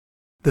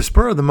The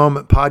Spur of the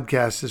Moment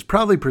podcast is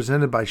proudly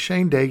presented by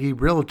Shane Dagey,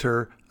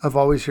 Realtor of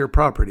Always Here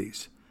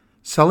Properties.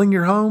 Selling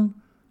your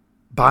home,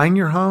 buying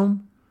your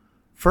home,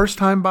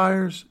 first-time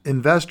buyers,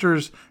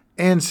 investors,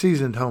 and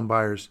seasoned home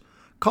buyers.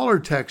 Call or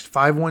text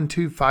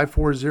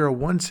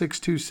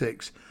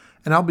 512-540-1626,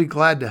 and I'll be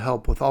glad to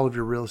help with all of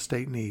your real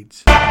estate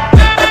needs.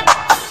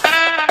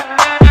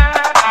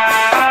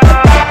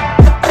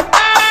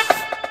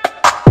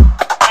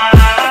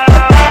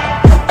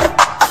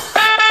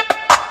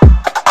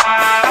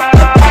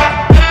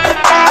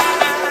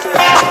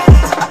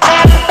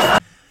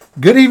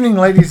 Good evening,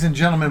 ladies and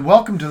gentlemen.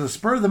 Welcome to the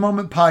Spur of the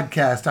Moment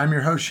podcast. I'm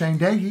your host, Shane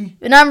Dagey.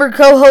 And I'm your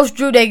co-host,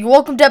 Drew Dagey.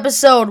 Welcome to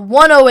episode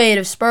 108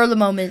 of Spur of the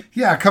Moment.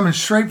 Yeah, coming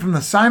straight from the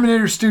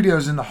Simonator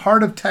Studios in the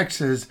heart of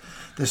Texas,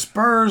 the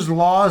Spurs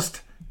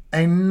lost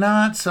a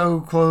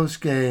not-so-close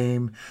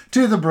game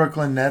to the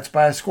Brooklyn Nets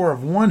by a score of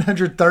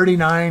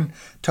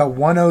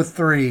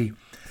 139-103.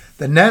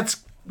 The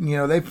Nets,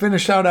 they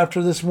finished out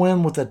after this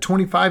win with a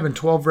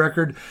 25-12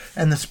 record,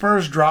 and the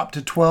Spurs dropped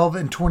to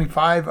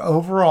 12-25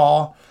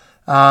 overall.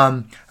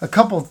 A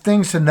couple of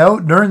things to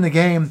note during the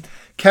game.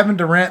 Kevin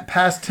Durant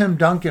passed Tim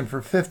Duncan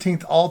for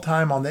 15th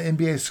all-time on the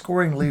NBA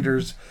scoring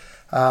leaders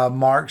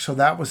mark, so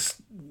that was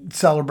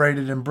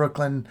celebrated in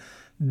Brooklyn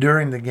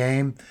during the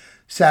game.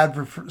 Sad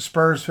for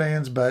Spurs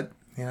fans, but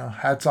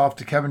hats off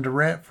to Kevin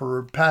Durant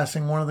for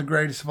passing one of the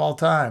greatest of all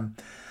time.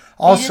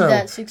 Also, he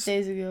did that 6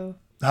 days ago.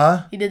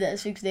 Huh? He did that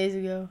 6 days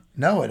ago.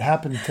 No, it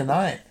happened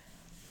tonight.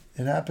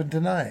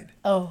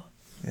 Oh.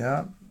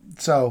 Yeah.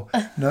 So,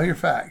 know your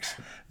facts.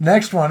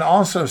 Next one,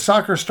 also,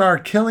 soccer star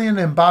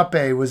Kylian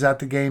Mbappe was at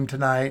the game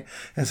tonight,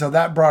 and so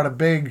that brought a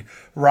big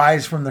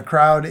rise from the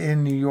crowd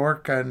in New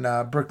York and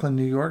Brooklyn,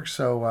 New York.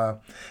 So,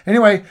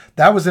 anyway,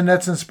 that was the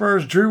Nets and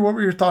Spurs. Drew, what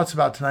were your thoughts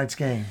about tonight's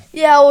game?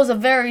 Yeah, it was a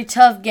very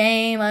tough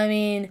game. I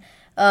mean,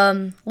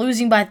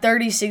 losing by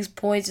 36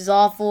 points is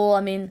awful.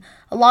 I mean,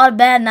 a lot of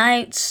bad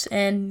nights,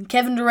 and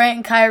Kevin Durant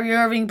and Kyrie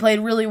Irving played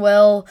really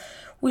well.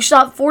 We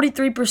shot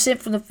 43%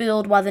 from the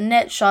field, while the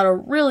Nets shot a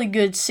really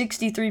good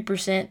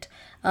 63%.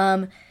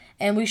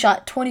 And we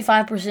shot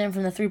 25%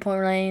 from the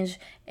three-point range,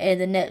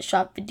 and the Nets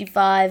shot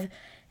 55%.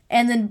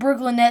 And then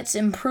Brooklyn Nets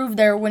improved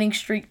their winning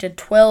streak to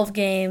 12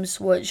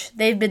 games, which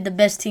they've been the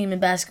best team in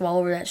basketball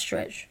over that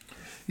stretch.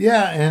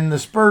 Yeah, and the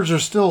Spurs are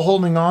still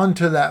holding on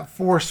to that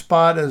fourth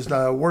spot as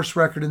the worst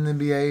record in the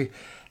NBA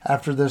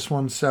after this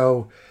one.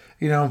 So,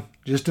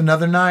 just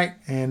another night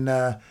and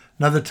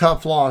another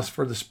tough loss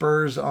for the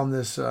Spurs on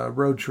this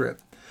road trip.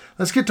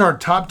 Let's get to our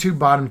top two,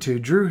 bottom two.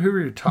 Drew, who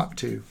are your top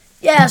two?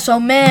 Yeah, so,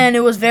 man,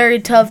 it was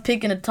very tough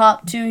picking a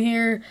top two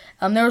here.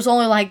 There was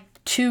only,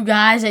 two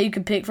guys that you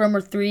could pick from,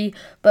 or three.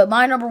 But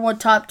my number one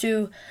top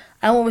two,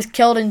 I went with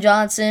Keldon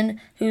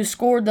Johnson, who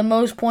scored the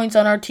most points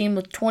on our team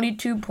with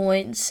 22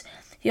 points.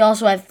 He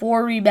also had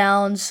 4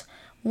 rebounds,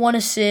 1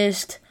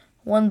 assist,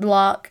 1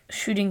 block,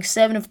 shooting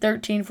 7 of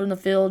 13 from the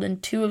field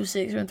and 2 of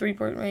 6 from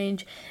three-point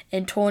range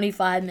in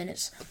 25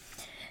 minutes.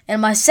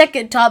 And my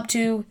second top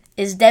two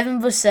is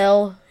Devin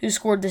Vassell, who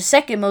scored the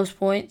second most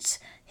points.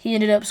 He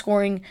ended up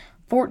scoring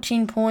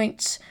 14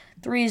 points,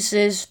 3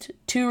 assists,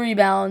 2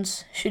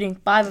 rebounds, shooting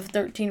 5 of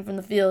 13 from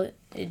the field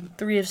and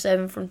 3 of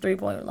 7 from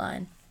three-point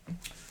line.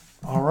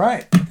 All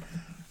right.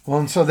 Well,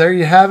 and so there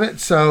you have it.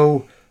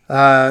 So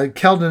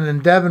Keldon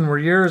and Devin were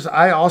yours.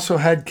 I also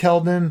had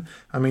Keldon.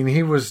 I mean,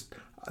 he was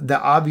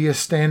the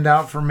obvious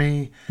standout for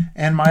me.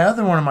 And my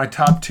other one of my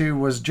top two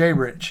was Jay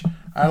Rich.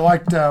 I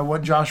liked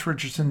what Josh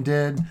Richardson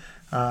did.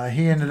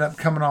 He ended up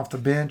coming off the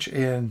bench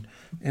and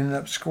ended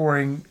up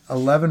scoring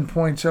 11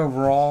 points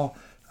overall,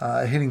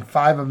 hitting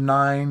 5 of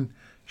 9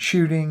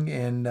 shooting,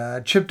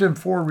 and chipped in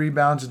 4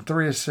 rebounds and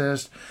 3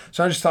 assists.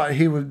 So I just thought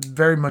he would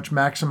very much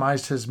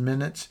maximize his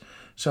minutes.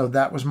 So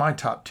that was my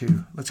top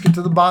two. Let's get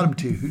to the bottom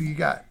two. Who do you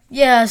got?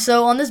 Yeah,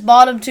 so on this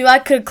bottom two, I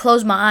could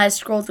close my eyes,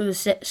 scroll through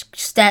the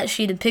stat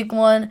sheet, and pick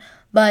one.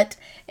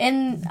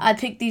 And I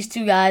picked these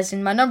two guys.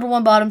 And my number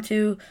one bottom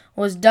two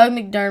was Doug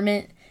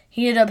McDermott.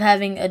 He ended up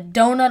having a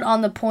donut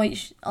on the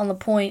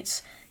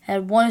points,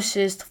 had 1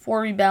 assist,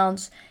 4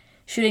 rebounds,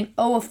 shooting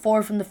 0 of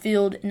 4 from the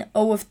field and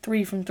 0 of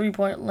 3 from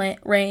three-point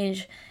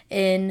range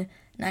in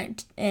 9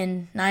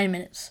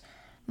 minutes.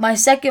 My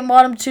second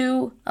bottom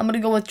two, I'm going to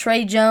go with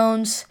Trey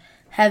Jones,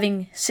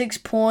 having 6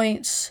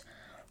 points,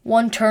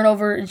 1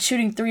 turnover, and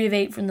shooting 3 of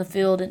 8 from the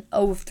field and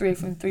 0 of 3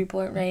 from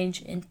three-point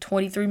range in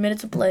 23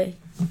 minutes of play.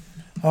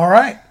 All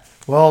right.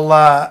 Well,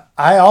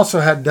 I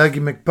also had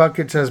Dougie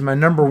McBuckets as my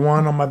number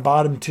one on my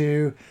bottom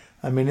two.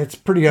 I mean, it's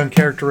pretty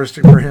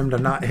uncharacteristic for him to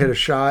not hit a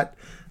shot,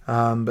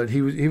 but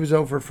he was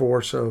 0 for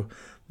 4, so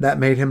that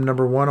made him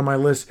number one on my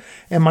list.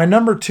 And my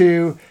number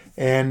two,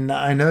 and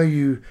I know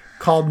you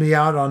called me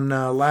out on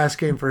last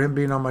game for him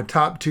being on my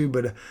top two,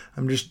 but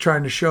I'm just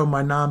trying to show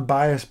my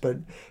non-bias, but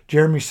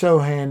Jeremy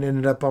Sohan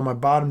ended up on my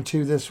bottom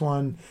two this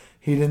one.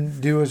 He didn't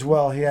do as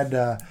well. He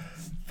had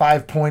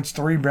 5 points,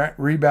 3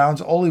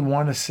 rebounds, only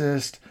 1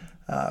 assist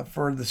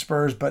for the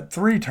Spurs, but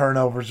 3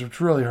 turnovers,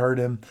 which really hurt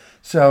him.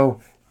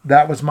 So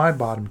that was my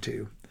bottom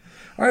two.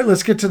 All right,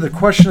 let's get to the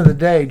question of the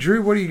day.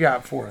 Drew, what do you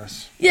got for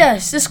us?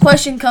 Yes, this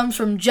question comes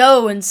from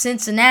Joe in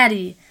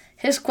Cincinnati.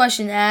 His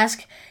question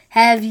asks,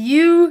 have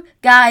you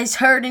guys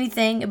heard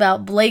anything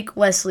about Blake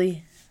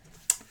Wesley?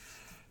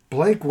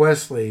 Blake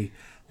Wesley.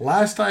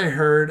 Last I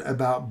heard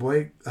about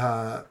Blake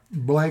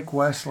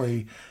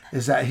Wesley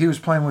is that he was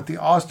playing with the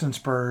Austin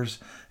Spurs.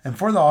 And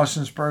for the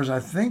Austin Spurs, I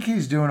think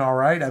he's doing all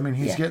right. I mean,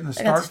 he's getting the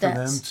start for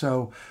them.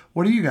 So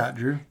what do you got,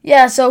 Drew?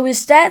 Yeah, so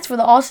his stats for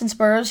the Austin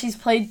Spurs, he's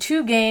played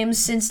 2 games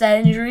since that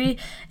injury,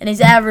 and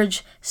he's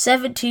averaged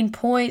 17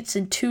 points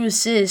and 2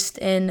 assists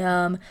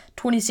in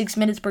 26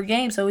 minutes per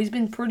game. So he's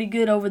been pretty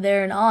good over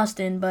there in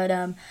Austin. But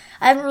I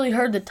haven't really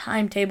heard the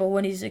timetable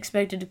when he's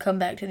expected to come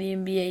back to the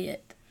NBA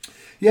yet.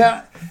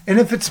 Yeah, and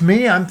if it's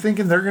me, I'm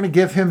thinking they're going to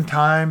give him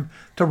time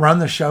to run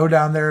the show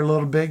down there a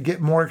little bit, get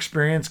more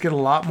experience, get a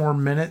lot more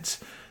minutes,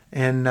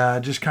 and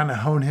just kind of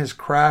hone his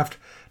craft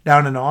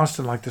down in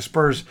Austin like the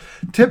Spurs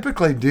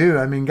typically do.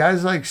 I mean,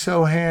 guys like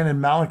Sohan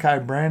and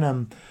Malachi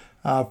Branham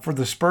for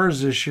the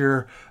Spurs this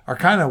year are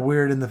kind of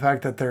weird in the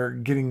fact that they're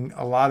getting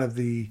a lot of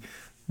the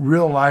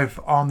real-life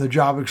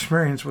on-the-job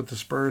experience with the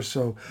Spurs.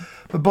 So,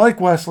 but Blake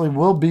Wesley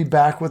will be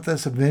back with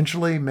us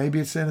eventually. Maybe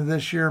it's the end of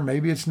this year,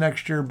 maybe it's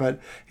next year, but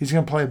he's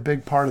going to play a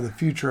big part of the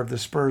future of the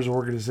Spurs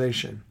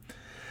organization.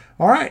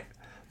 All right,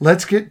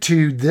 let's get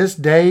to this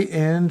day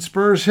in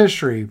Spurs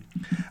history.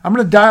 I'm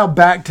going to dial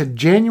back to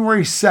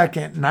January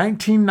 2nd,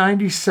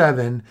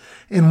 1997,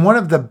 in one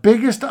of the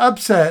biggest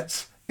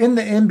upsets in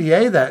the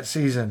NBA that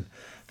season.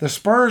 The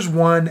Spurs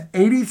won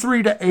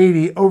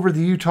 83-80 over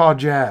the Utah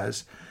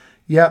Jazz.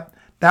 Yep,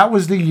 that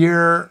was the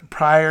year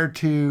prior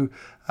to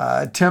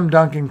Tim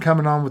Duncan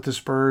coming on with the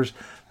Spurs.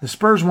 The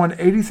Spurs won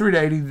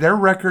 83-80. Their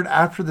record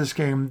after this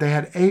game, they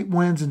had 8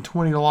 wins and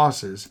 20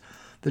 losses.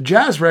 The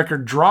Jazz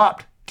record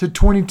dropped to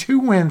 22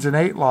 wins and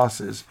 8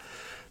 losses.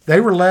 They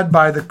were led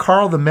by the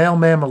Carl the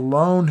Mailman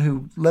Malone,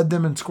 who led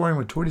them in scoring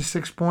with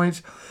 26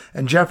 points,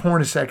 and Jeff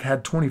Hornacek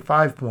had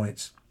 25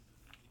 points.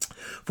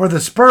 For the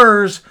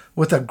Spurs,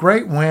 with a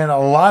great win, a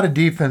lot of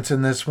defense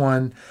in this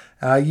one,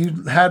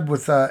 you had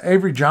with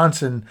Avery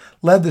Johnson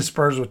led the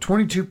Spurs with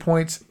 22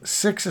 points,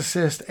 6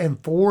 assists,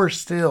 and 4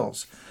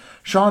 steals.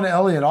 Sean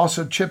Elliott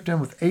also chipped in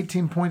with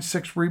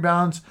 18.6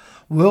 rebounds.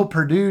 Will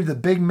Perdue, the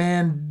big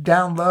man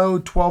down low,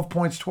 12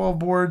 points, 12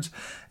 boards.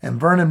 And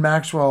Vernon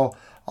Maxwell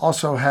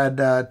also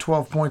had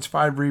 12 points,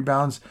 5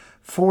 rebounds,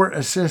 4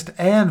 assists,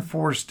 and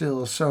 4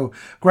 steals. So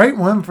great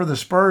win for the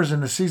Spurs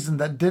in a season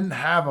that didn't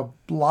have a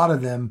lot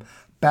of them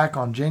back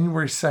on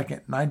January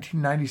 2nd,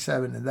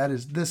 1997. And that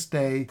is this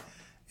day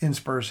in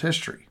Spurs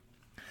history.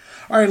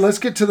 All right, let's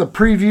get to the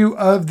preview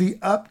of the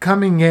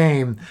upcoming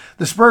game.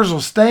 The Spurs will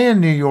stay in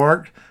New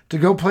York to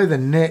go play the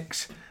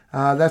Knicks.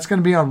 That's going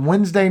to be on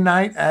Wednesday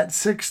night at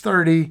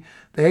 6:30.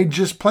 They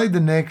just played the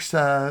Knicks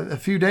a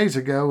few days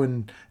ago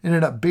and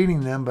ended up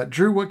beating them. But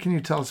Drew, what can you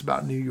tell us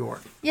about New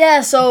York?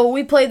 Yeah, so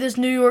we played this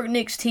New York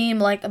Knicks team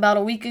like about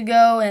a week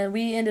ago, and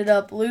we ended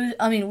up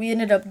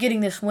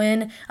getting this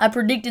win. I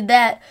predicted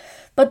that.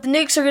 But the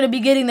Knicks are going to be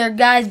getting their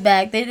guys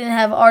back. They didn't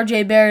have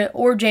R.J. Barrett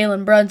or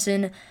Jalen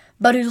Brunson.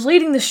 But who's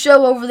leading the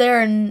show over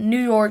there in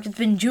New York has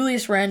been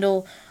Julius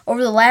Randle.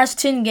 Over the last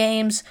 10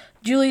 games,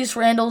 Julius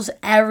Randle's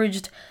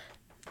averaged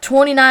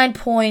 29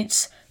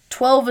 points,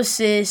 4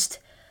 assists,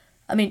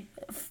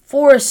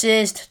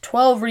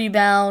 12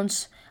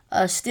 rebounds,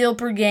 a steal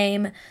per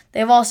game.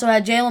 They've also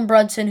had Jalen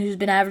Brunson, who's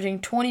been averaging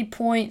 20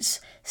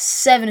 points,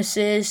 7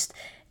 assists.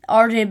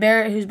 R.J.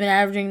 Barrett, who's been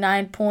averaging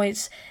 9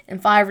 points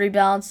and 5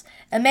 rebounds.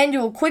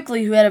 Emmanuel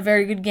Quickley, who had a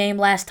very good game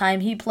last time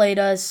he played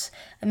us.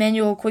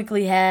 Emmanuel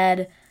Quickley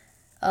had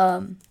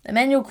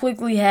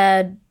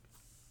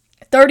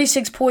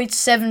 36 points,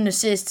 7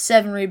 assists,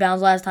 7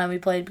 rebounds last time we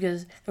played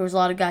because there was a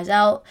lot of guys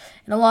out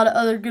and a lot of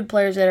other good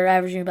players that are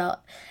averaging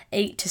about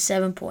 8 to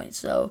 7 points.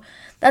 So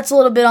that's a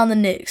little bit on the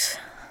Knicks.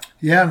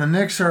 Yeah, the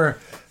Knicks are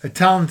a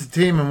talented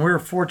team, and we were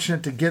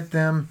fortunate to get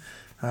them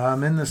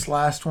in this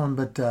last one,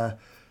 but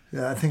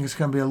I think it's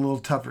going to be a little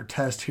tougher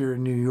test here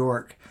in New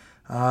York.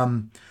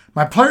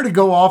 My player to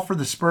go off for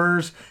the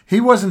Spurs, he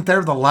wasn't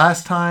there the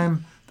last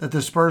time that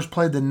the Spurs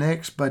played the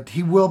Knicks, but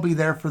he will be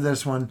there for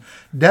this one.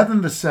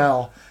 Devin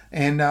Vassell.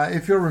 And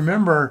if you'll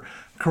remember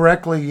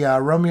correctly,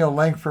 Romeo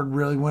Langford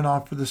really went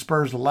off for the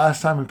Spurs the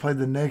last time we played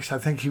the Knicks. I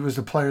think he was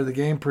the player of the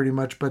game pretty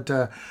much. But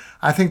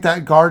I think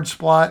that guard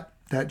spot,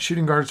 that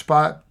shooting guard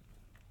spot,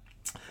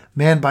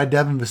 manned by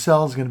Devin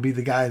Vassell is going to be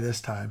the guy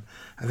this time.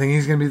 I think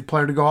he's going to be the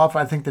player to go off.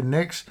 I think the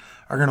Knicks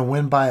are going to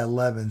win by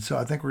 11. So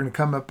I think we're going to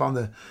come up on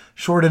the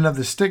short end of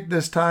the stick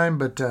this time,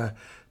 but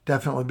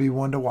definitely be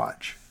one to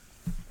watch.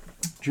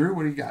 Drew,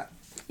 what do you got?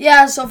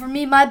 Yeah, so for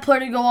me, my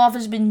player to go off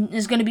is going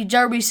to be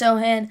Jeremy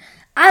Sohan.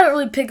 I don't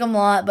really pick him a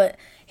lot, but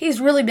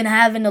he's really been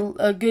having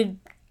a good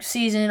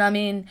season. I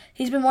mean,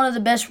 he's been one of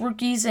the best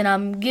rookies, and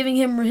I'm giving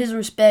him his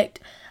respect.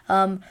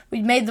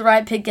 We made the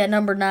right pick at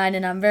number 9,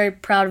 and I'm very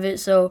proud of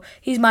it. So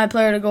he's my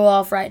player to go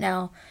off right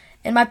now.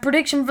 And my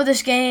prediction for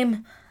this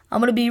game, I'm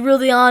going to be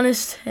really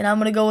honest, and I'm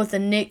going to go with the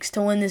Knicks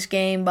to win this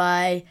game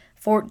by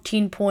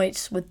 14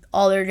 points with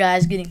all their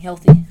guys getting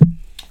healthy.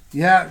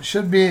 Yeah, it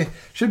should be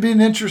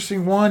an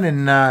interesting one,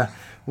 and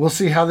we'll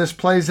see how this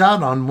plays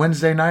out on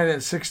Wednesday night at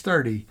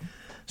 6:30.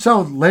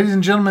 So, ladies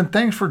and gentlemen,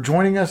 thanks for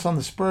joining us on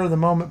the Spur of the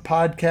Moment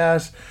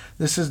podcast.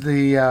 This is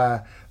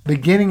the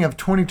beginning of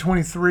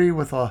 2023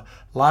 with a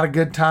lot of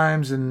good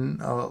times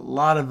and a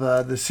lot of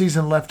the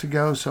season left to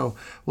go. So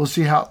we'll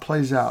see how it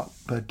plays out.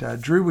 But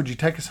Drew, would you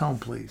take us home,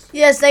 please?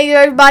 Yes, thank you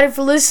everybody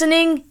for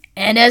listening.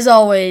 And as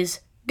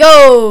always,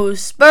 go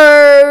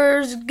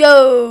Spurs,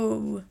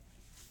 go!